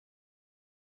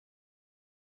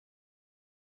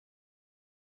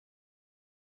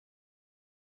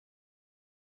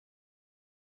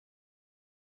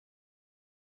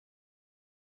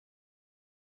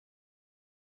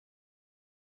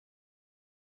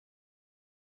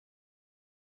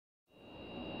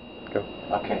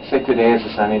Okay, say today is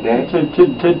a sunny day. Today is a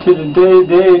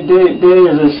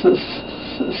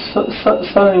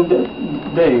sunny day.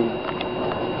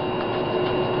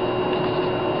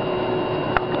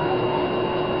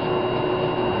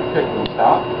 Good, can you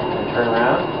stop and turn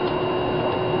around?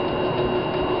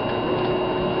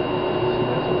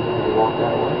 Can you walk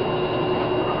that way?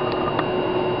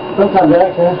 Sometimes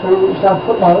I can reach down,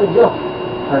 put my legs up.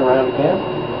 Turn around again.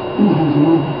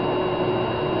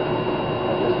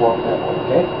 Just walk that way,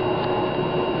 okay?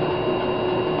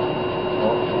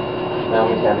 Now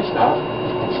we have you stop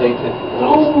and say to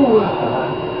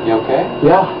you okay?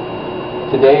 Yeah.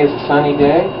 Today is a sunny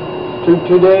day?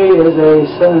 Today is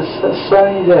a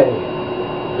sunny day.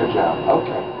 Good job.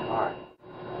 Okay. Alright.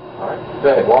 Alright. Go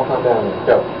ahead. Walk on down there.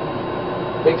 Go.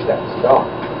 Big steps. Go on.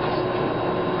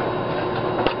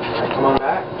 Alright, come on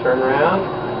back. Turn around.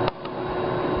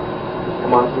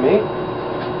 Come on to me.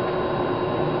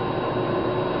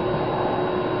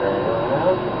 Turn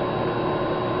around.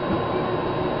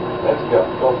 Let's go.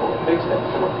 Go for it. Big steps.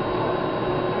 Come on.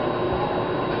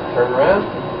 Turn around.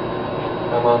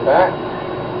 Come on back.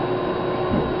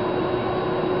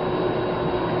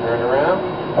 Turn around.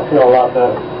 I feel a lot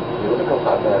better. You look a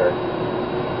lot better.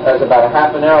 That was about a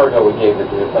half an hour ago we gave it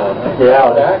to you, Tom. Huh?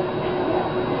 Yeah. Back.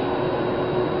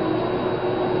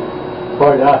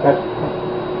 Boy, now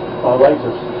my legs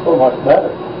are so much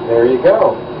better. There you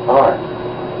go. All right.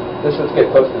 Let's get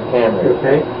close to the camera.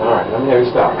 Okay. All right. Let me hear you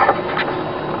stop.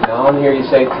 Now I'm here. You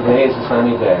say today is a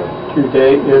sunny day.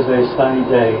 Today is a sunny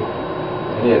day.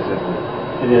 It is, isn't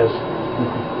it? It is.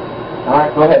 All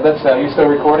right. Go ahead. Let's. You still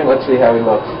recording? Let's see how he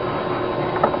looks.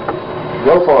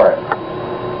 Go for it.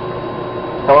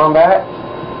 Come on back.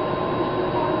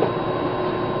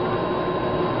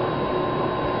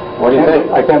 What do you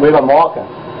think? I can't believe I'm walking.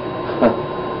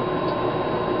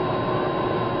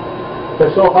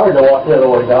 It's so hard to walk the other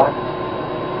way, Doc.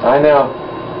 I know.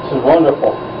 This is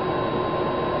wonderful.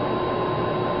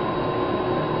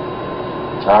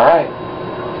 All right.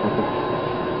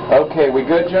 Okay, we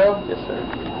good, Joe? Yes, sir.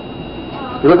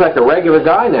 You look like a regular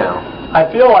guy now. I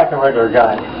feel like a regular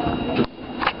guy.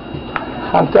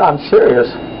 I'm serious.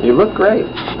 You look great.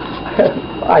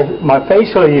 My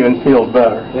facial even feels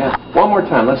better. Yeah. One more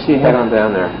time. Let's see you head on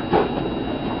down there.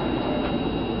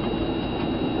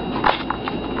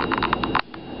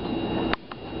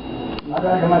 I'm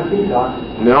back on my feet, Doc.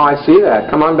 No, I see that.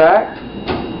 Come on back.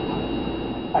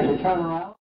 I can turn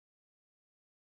around.